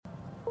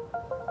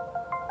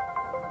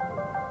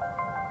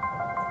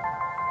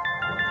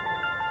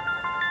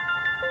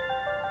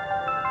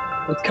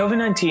With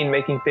COVID-19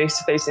 making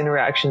face-to-face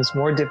interactions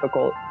more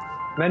difficult,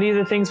 many of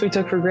the things we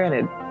took for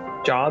granted,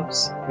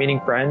 jobs, meeting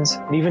friends,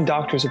 and even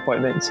doctor's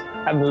appointments,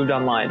 have moved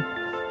online.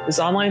 This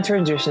online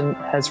transition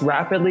has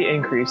rapidly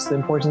increased the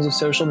importance of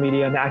social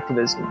media and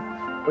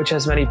activism, which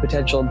has many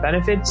potential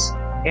benefits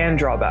and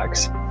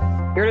drawbacks.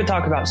 Here to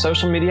talk about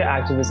social media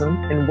activism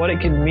and what it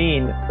can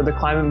mean for the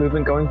climate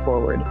movement going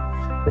forward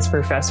is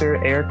Professor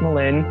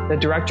Mlyn, the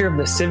Director of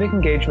the Civic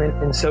Engagement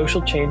and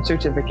Social Change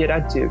Certificate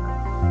at Duke,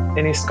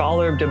 and a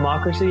scholar of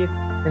democracy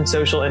and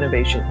social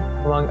innovation,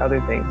 among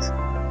other things.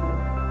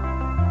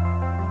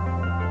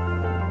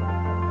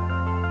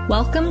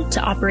 Welcome to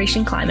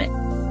Operation Climate,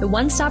 the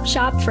one-stop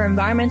shop for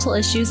environmental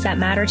issues that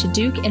matter to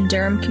Duke and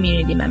Durham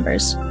community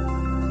members.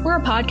 We're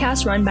a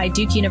podcast run by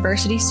Duke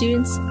University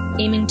students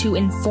aiming to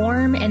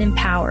inform and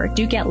empower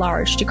Duke at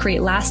large to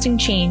create lasting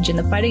change in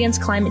the fight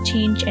against climate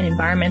change and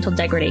environmental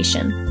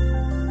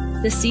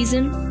degradation. This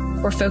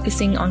season, we're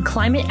focusing on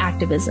climate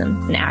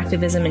activism and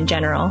activism in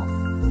general.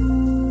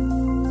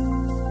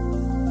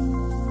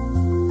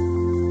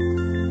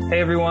 Hey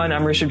everyone,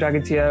 I'm Rishabh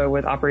Jagatia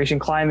with Operation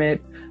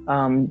Climate.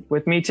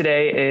 With me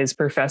today is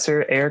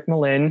Professor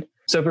Mlyn.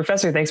 So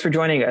Professor, thanks for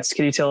joining us.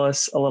 Can you tell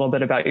us a little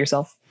bit about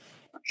yourself?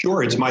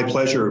 Sure, it's my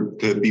pleasure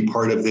to be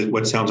part of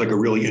what sounds like a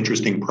really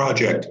interesting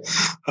project.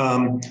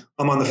 I'm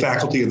on the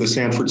faculty of the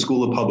Sanford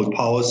School of Public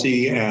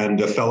Policy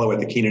and a fellow at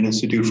the Keenan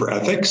Institute for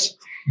Ethics,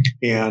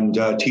 and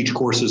teach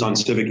courses on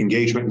civic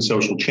engagement and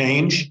social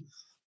change.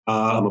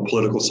 I'm a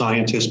political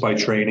scientist by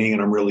training,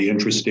 and I'm really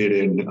interested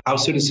in how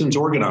citizens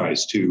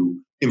organize to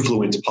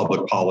influence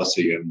public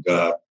policy. And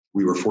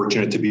we were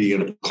fortunate to be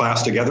in a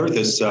class together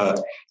this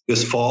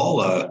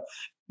fall,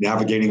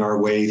 navigating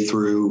our way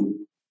through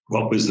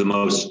what was the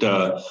most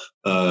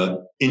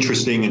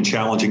interesting and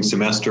challenging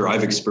semester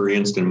I've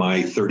experienced in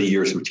my 30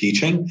 years of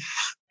teaching.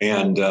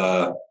 And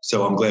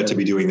so I'm glad to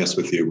be doing this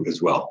with you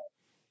as well.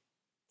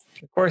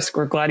 Of course,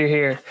 we're glad you're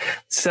here.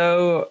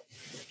 So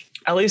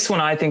at least when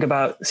I think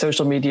about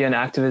social media and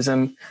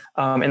activism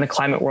in the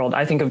climate world,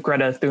 I think of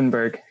Greta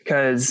Thunberg,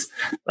 because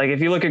like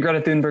if you look at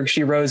Greta Thunberg,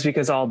 she rose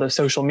because all the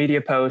social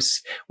media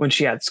posts when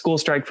she had school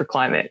strike for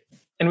climate.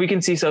 And we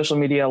can see social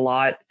media a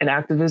lot in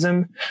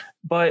activism,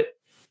 but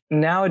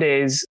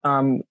nowadays,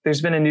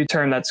 there's been a new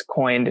term that's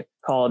coined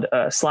called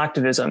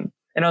Slacktivism.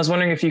 And I was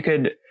wondering if you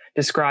could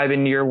describe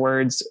in your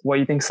words what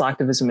you think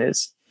Slacktivism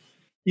is.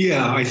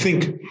 Yeah, I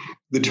think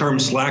the term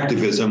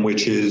Slacktivism,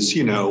 which is,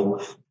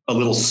 a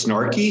little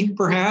snarky,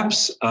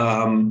 perhaps,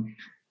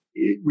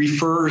 it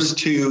refers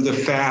to the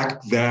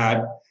fact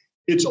that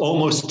it's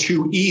almost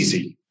too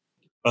easy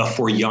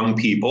for young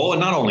people,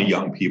 and not only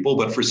young people,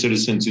 but for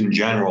citizens in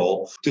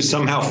general, to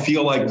somehow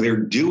feel like they're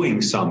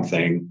doing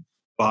something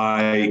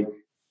by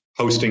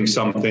posting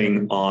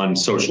something on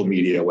social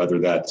media, whether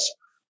that's,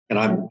 and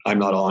I'm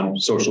not on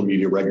social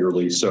media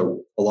regularly,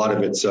 so a lot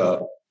of it's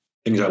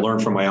things I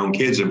learned from my own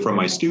kids and from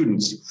my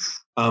students,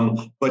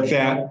 but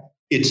that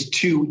it's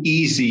too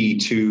easy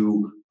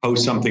to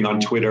post something on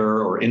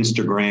Twitter or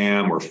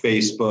Instagram or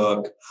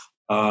Facebook,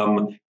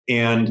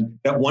 and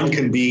that one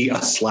can be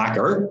a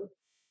slacker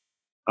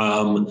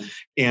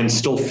and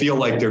still feel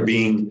like they're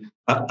being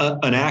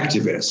an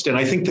activist. And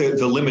I think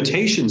the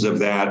limitations of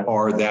that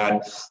are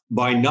that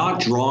by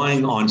not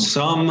drawing on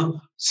some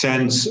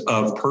sense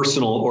of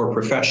personal or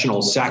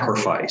professional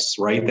sacrifice,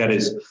 right? That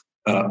is,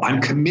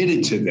 I'm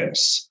committed to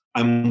this.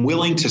 I'm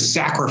willing to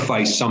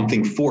sacrifice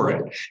something for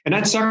it. And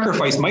that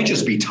sacrifice might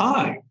just be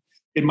time.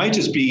 It might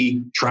just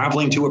be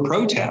traveling to a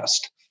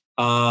protest.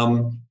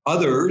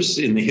 Others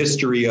in the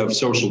history of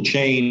social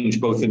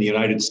change, both in the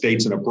United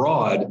States and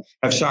abroad,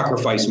 have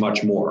sacrificed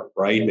much more,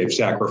 right? They've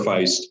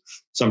sacrificed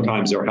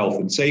sometimes their health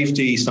and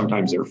safety,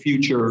 sometimes their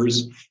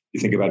futures. You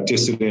think about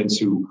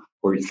dissidents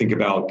or you think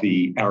about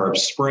the Arab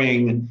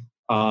Spring,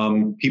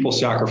 people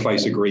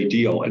sacrifice a great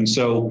deal. And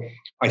so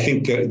I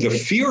think the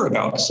fear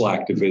about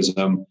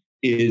slacktivism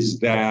is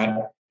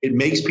that it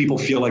makes people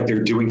feel like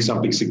they're doing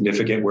something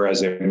significant,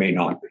 whereas they may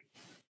not be.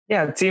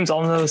 Yeah, it seems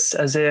almost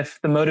as if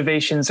the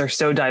motivations are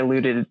so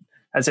diluted,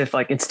 as if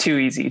like it's too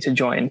easy to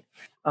join.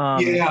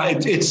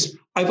 It's.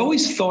 I've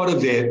always thought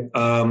of it.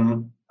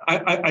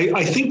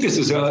 I think this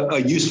is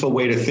a useful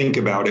way to think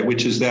about it,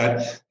 which is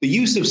that the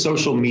use of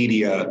social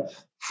media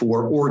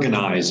for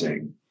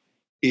organizing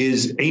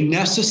is a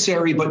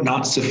necessary but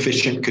not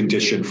sufficient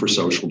condition for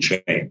social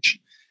change.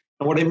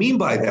 And what I mean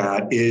by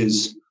that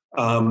is,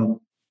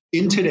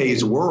 in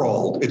today's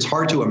world, it's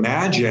hard to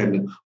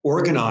imagine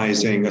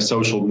organizing a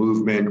social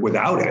movement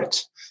without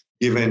it,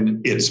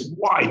 given its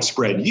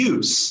widespread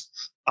use.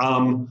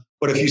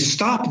 But if you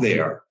stop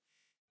there,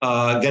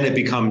 then it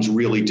becomes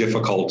really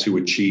difficult to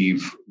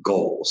achieve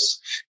goals.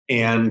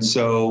 And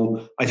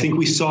so I think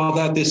we saw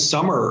that this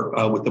summer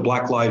with the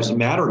Black Lives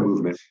Matter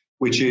movement,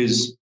 which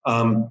is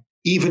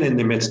even in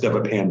the midst of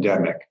a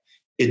pandemic,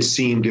 it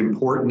seemed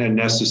important and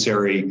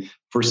necessary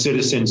for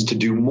citizens to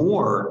do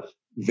more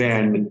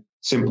than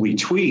simply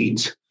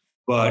tweet,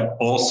 but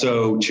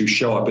also to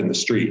show up in the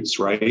streets,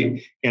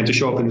 right? And to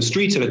show up in the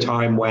streets at a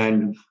time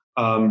when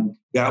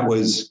that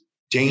was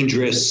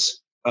dangerous,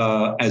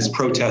 as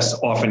protests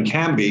often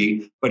can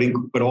be,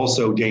 but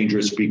also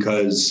dangerous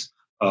because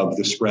of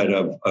the spread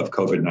of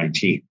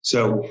COVID-19.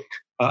 So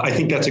I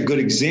think that's a good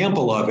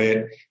example of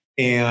it,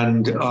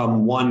 and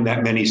one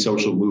that many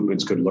social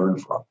movements could learn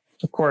from.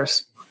 Of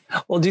course.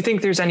 Well, do you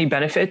think there's any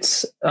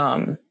benefits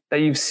that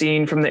you've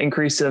seen from the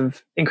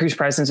increased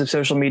presence of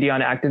social media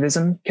on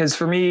activism? Because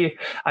for me,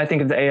 I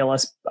think of the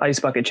ALS Ice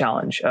Bucket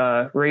Challenge,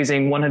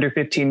 raising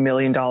 $115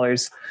 million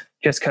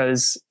just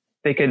because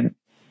they could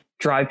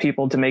drive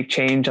people to make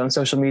change on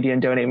social media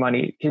and donate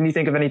money. Can you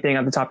think of anything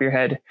on the top of your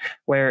head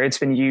where it's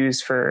been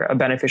used for a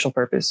beneficial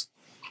purpose?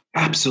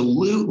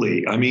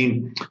 Absolutely. I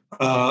mean,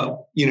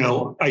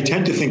 I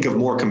tend to think of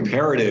more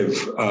comparative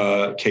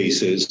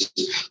cases,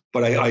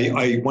 but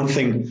I one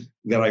thing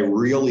that I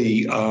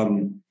really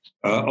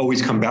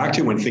always come back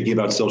to when thinking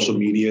about social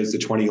media is the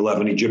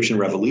 2011 Egyptian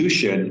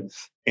revolution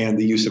and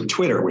the use of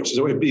Twitter, which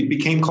is what it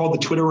became called the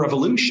Twitter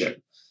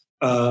revolution.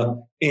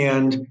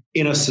 And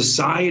in a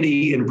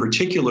society in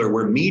particular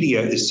where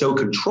media is so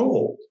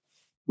controlled,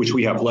 which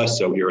we have less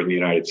so here in the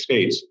United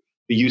States,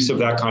 the use of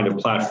that kind of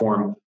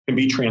platform can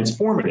be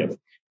transformative.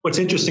 What's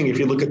interesting, if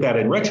you look at that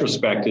in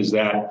retrospect, is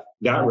that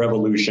that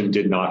revolution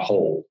did not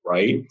hold,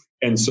 right?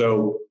 And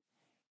so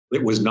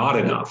it was not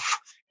enough.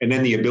 And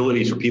then the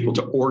ability for people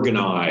to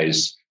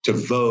organize, to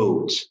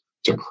vote,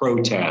 to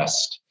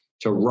protest,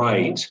 to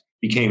write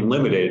became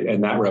limited,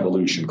 and that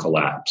revolution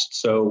collapsed.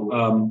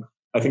 So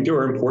I think there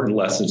are important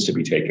lessons to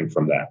be taken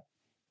from that.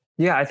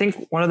 Yeah, I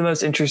think one of the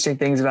most interesting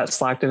things about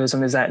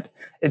Slacktivism is that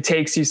it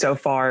takes you so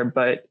far,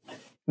 but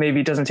maybe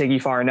it doesn't take you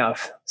far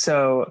enough.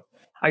 So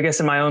I guess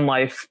in my own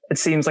life, it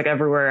seems like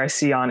everywhere I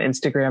see on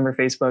Instagram or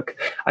Facebook,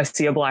 I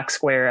see a black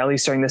square, at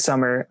least during the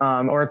summer,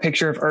 or a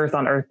picture of Earth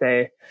on Earth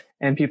Day.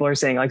 And people are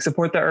saying like,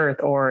 support the Earth,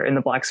 or in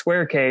the black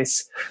square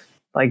case,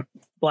 like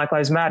Black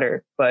Lives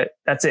Matter, but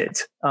that's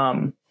it.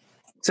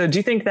 So do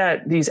you think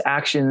that these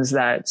actions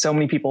that so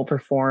many people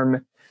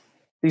perform,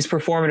 these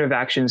performative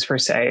actions per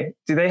se,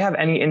 do they have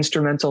any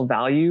instrumental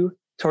value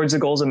towards the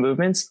goals of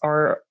movements,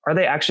 or are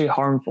they actually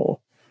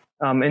harmful?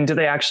 And do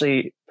they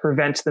actually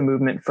prevent the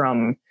movement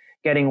from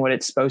getting what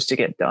it's supposed to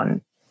get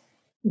done?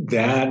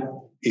 That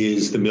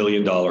is the $1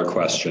 million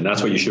question.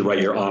 That's what you should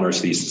write your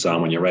honors thesis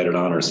on when you write an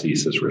honors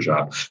thesis,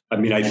 Rajab. I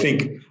mean, I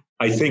think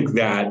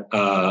that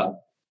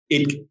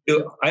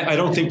I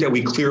don't think that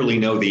we clearly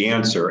know the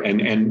answer,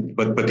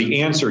 but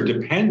the answer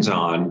depends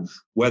on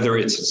whether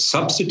it's a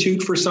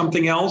substitute for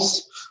something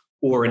else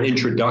or an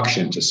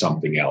introduction to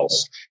something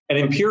else. And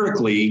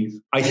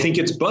empirically, I think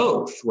it's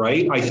both,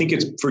 right? I think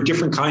it's for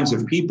different kinds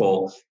of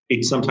people,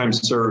 it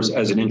sometimes serves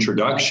as an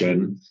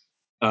introduction,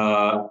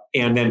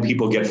 and then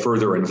people get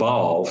further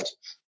involved.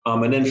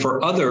 And then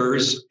for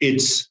others,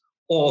 it's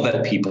all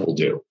that people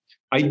do.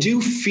 I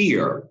do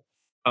fear,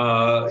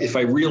 if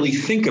I really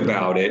think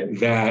about it,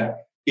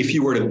 that if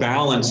you were to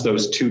balance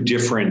those two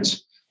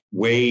different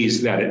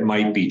ways that it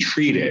might be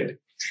treated,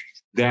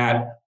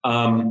 that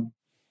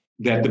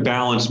the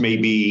balance may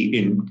be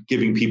in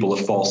giving people a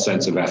false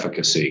sense of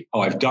efficacy. Oh,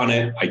 I've done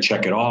it, I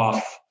check it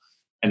off,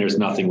 and there's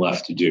nothing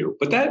left to do.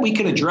 But that we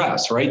can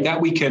address, right?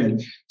 That we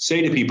can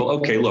say to people,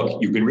 okay,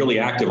 look, you've been really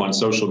active on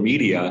social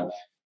media.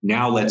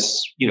 Now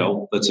let's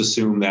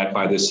assume that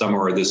by this summer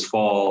or this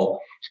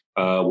fall,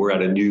 we're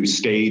at a new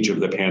stage of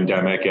the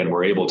pandemic and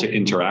we're able to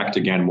interact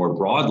again more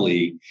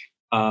broadly.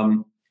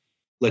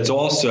 Let's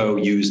also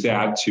use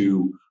that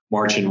to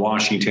march in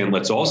Washington.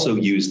 Let's also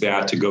use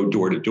that to go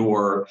door to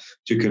door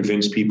to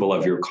convince people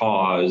of your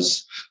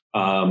cause.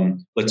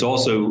 Let's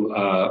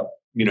also,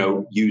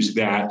 use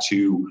that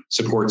to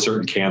support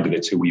certain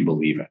candidates who we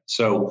believe in.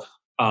 So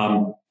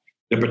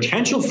the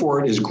potential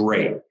for it is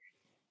great.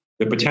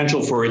 The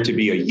potential for it to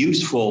be a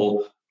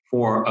useful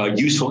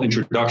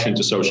introduction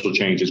to social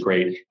change is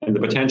great. And the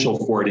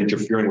potential for it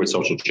interfering with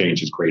social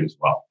change is great as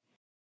well.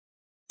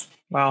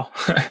 Wow.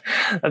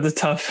 That's a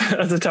tough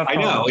I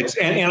know it's,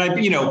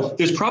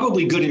 there's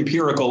probably good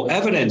empirical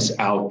evidence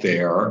out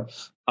there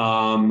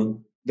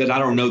that I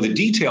don't know the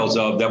details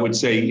of that would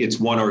say it's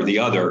one or the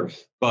other.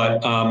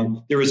 But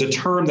there is a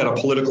term that a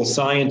political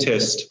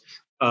scientist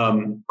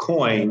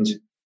coined,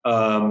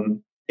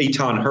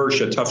 Eitan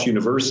Hirsch at Tufts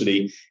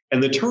University.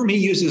 And the term he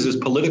uses is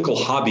political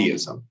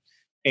hobbyism.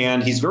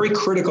 And he's very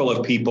critical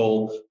of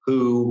people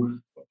who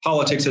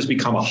politics has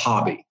become a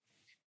hobby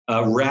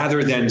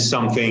rather than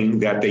something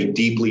that they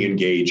deeply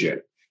engage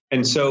in.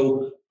 And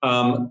so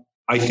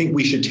I think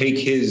we should take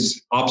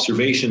his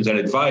observations and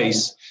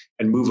advice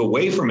and move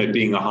away from it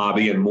being a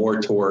hobby and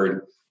more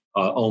toward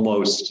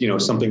almost,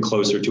 something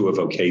closer to a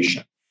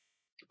vocation.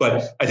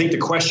 But I think the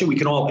question we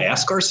can all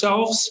ask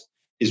ourselves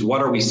is,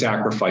 what are we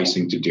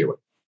sacrificing to do it?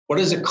 What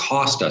does it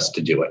cost us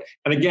to do it?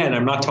 And again,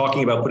 I'm not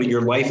talking about putting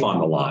your life on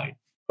the line,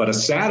 but a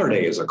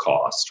Saturday is a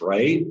cost,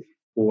 right?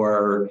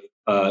 Or,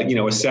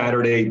 a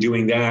Saturday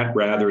doing that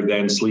rather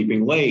than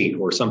sleeping late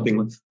or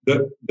something.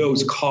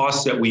 Those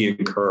costs that we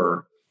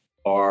incur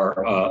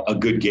are a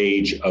good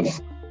gauge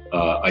of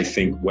I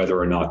think, whether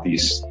or not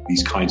these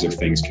kinds of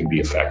things can be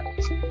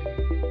effective.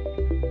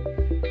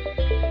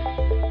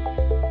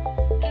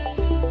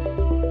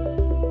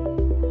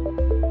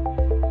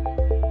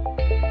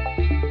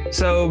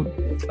 So,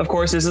 of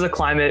course, this is a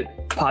climate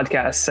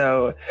podcast.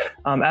 So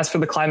as for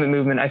the climate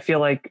movement, I feel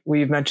like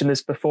we've mentioned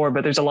this before,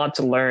 but there's a lot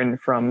to learn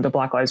from the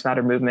Black Lives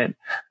Matter movement,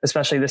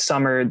 especially this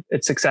summer,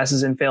 its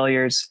successes and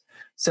failures.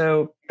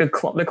 So the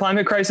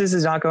climate crisis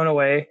is not going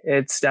away.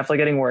 It's definitely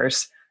getting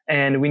worse.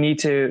 And we need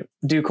to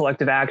do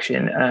collective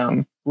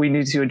action. We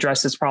need to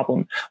address this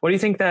problem. What do you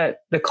think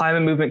that the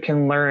climate movement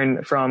can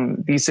learn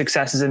from these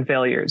successes and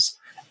failures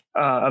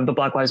of the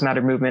Black Lives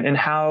Matter movement? And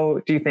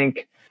how do you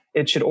think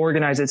it should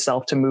organize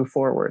itself to move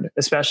forward,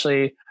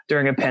 especially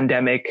during a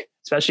pandemic,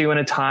 especially in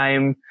a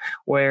time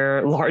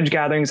where large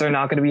gatherings are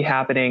not going to be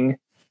happening?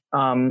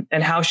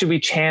 And how should we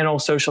channel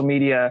social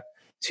media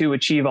to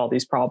achieve all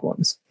these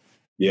problems?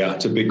 Yeah,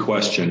 it's a big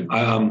question.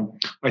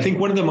 I think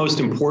one of the most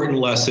important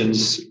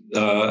lessons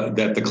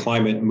that the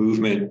climate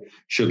movement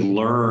should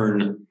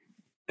learn,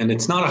 and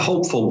it's not a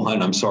hopeful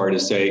one, I'm sorry to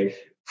say,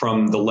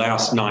 from the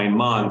last 9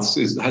 months,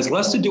 has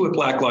less to do with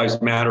Black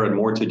Lives Matter and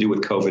more to do with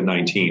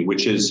COVID-19,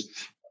 which is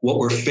what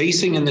we're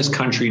facing in this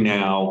country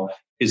now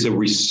is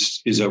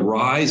a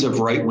rise of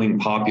right-wing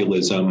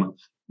populism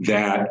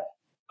that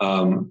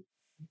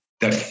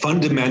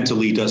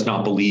fundamentally does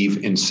not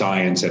believe in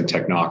science and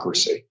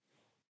technocracy.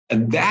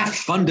 And that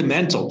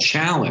fundamental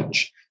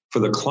challenge for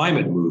the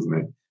climate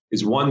movement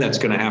is one that's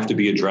going to have to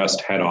be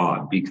addressed head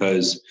on,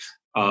 because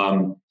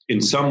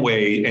in some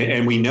way,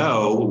 and we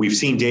know, we've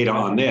seen data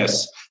on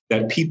this,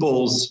 that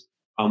people's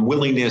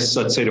willingness,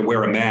 let's say, to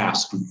wear a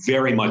mask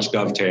very much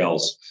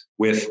dovetails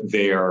with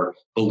their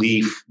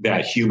belief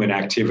that human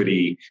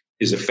activity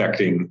is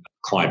affecting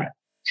climate.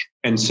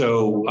 And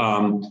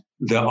so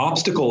the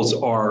obstacles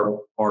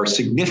are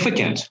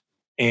significant.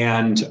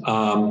 And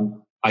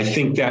I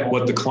think that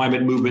what the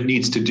climate movement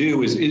needs to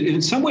do is,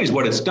 in some ways,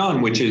 what it's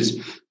done, which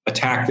is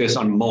attack this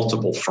on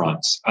multiple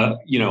fronts.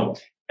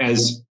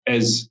 As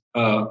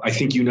I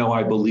think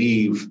I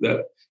believe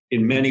that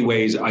in many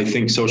ways, I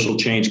think social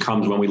change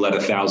comes when we let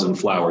 1,000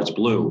 flowers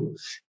bloom,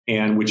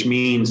 and which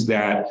means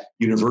that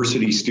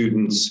university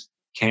students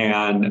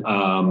can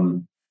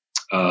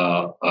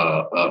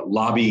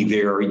lobby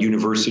their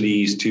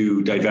universities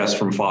to divest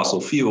from fossil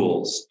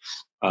fuels.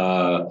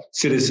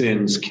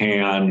 Citizens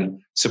can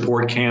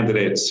support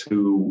candidates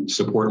who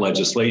support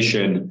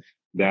legislation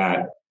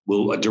that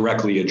will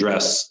directly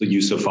address the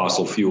use of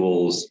fossil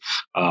fuels,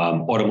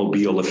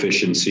 automobile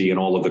efficiency, and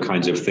all of the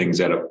kinds of things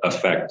that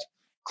affect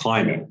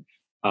climate.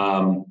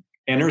 And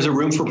there's a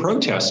room for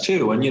protest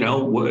too. And,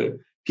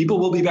 people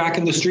will be back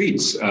in the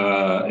streets.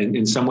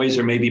 In some ways,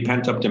 there may be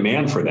pent up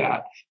demand for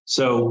that.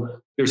 So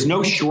there's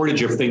no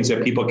shortage of things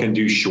that people can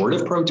do short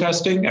of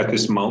protesting at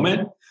this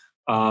moment.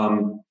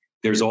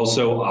 There's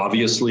also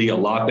obviously a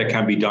lot that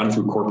can be done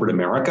through corporate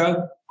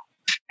America.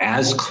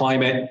 As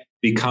climate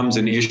becomes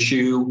an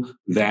issue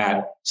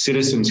that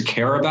citizens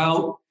care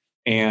about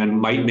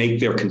and might make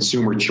their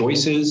consumer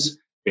choices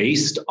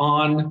based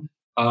on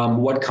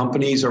what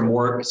companies are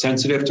more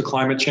sensitive to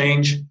climate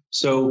change.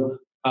 So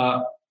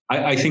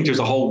I think there's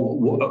a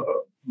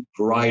whole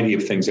variety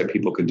of things that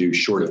people can do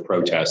short of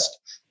protest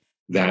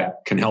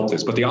that can help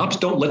this. But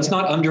let's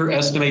not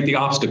underestimate the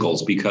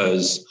obstacles,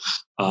 because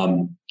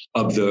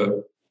of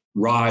the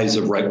rise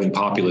of right-wing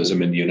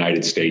populism in the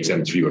United States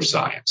and its view of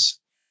science.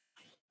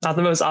 Not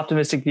the most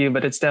optimistic view,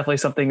 but it's definitely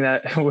something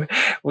that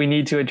we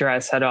need to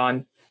address head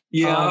on.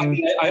 Yeah,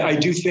 I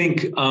do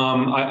think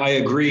I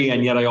agree,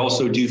 and yet I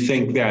also do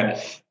think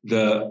that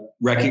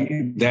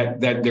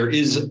that there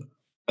is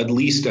at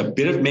least a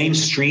bit of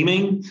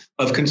mainstreaming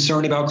of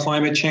concern about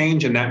climate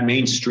change, and that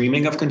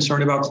mainstreaming of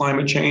concern about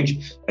climate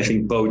change, I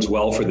think, bodes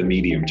well for the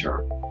medium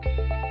term.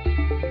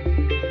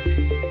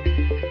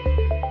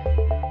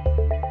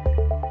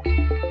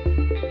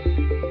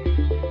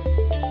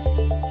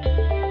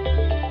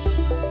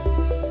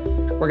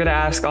 We're going to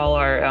ask all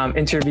our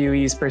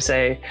interviewees, per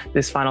se,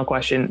 this final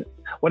question.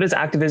 What does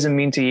activism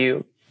mean to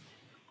you?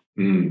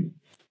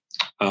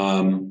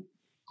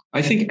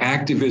 I think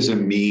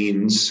activism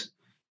means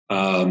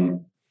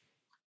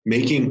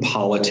making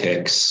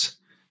politics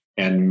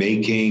and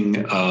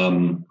making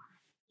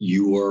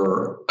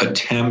your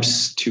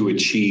attempts to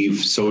achieve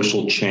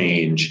social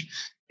change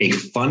a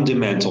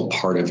fundamental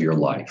part of your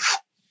life.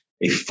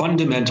 A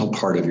fundamental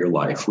part of your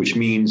life, which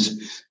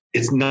means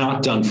it's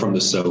not done from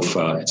the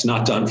sofa. It's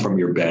not done from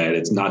your bed.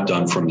 It's not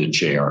done from the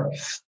chair.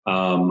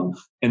 And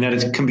that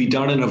it can be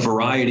done in a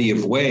variety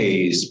of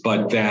ways,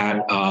 but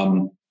that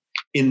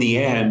in the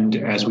end,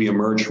 as we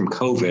emerge from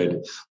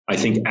COVID, I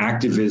think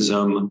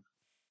activism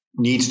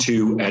needs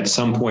to, at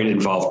some point,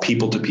 involve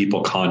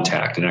people-to-people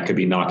contact. And that could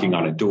be knocking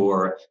on a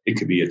door. It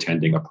could be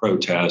attending a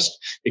protest.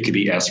 It could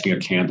be asking a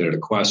candidate a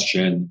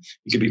question.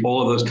 It could be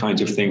all of those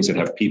kinds of things that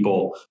have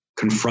people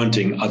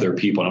confronting other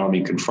people. I don't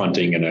mean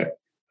confronting in a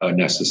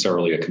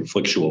necessarily a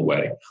conflictual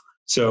way.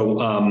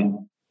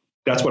 So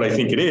That's what I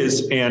think it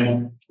is.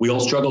 And we all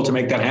struggle to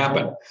make that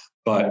happen.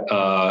 But,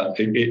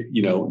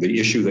 the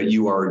issue that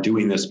you are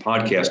doing this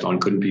podcast on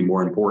couldn't be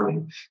more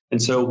important.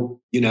 And so,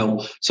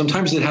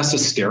 sometimes it has to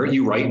stare at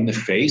you right in the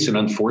face. And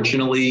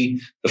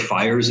unfortunately, the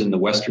fires in the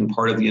western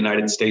part of the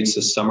United States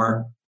this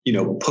summer,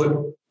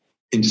 put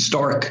in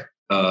stark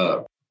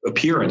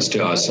appearance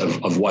to us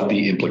of what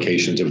the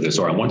implications of this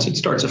are. And once it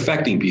starts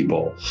affecting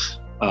people,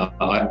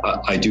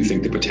 I do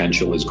think the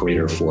potential is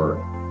greater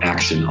for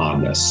action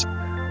on this.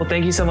 Well,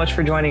 thank you so much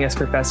for joining us,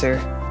 Professor.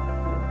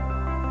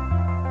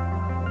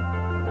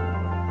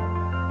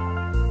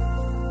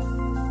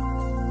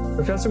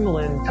 Professor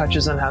Mlyn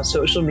touches on how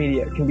social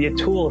media can be a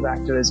tool of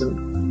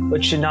activism,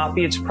 but should not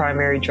be its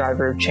primary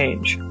driver of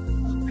change.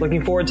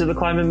 Looking forward to the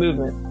climate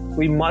movement,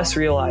 we must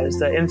realize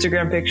that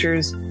Instagram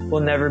pictures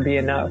will never be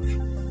enough.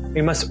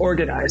 We must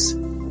organize,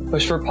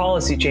 push for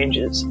policy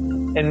changes,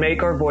 and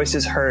make our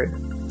voices heard.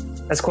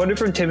 As quoted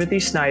from Timothy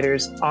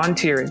Snyder's On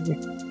Tyranny,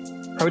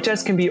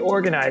 protests can be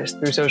organized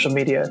through social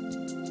media,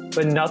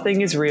 but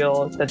nothing is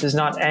real that does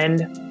not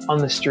end on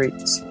the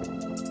streets.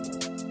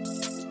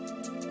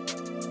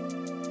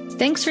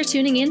 Thanks for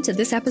tuning in to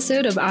this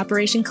episode of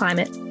Operation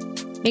Climate.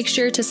 Make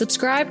sure to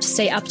subscribe to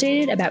stay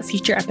updated about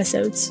future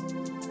episodes.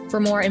 For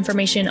more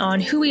information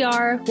on who we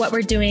are, what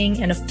we're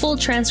doing, and a full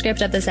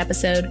transcript of this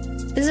episode,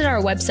 visit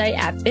our website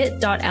at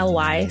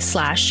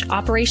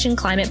bit.ly/Operation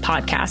Climate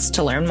Podcast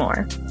to learn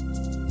more.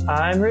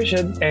 I'm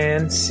Rishad,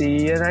 and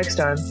see you next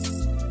time.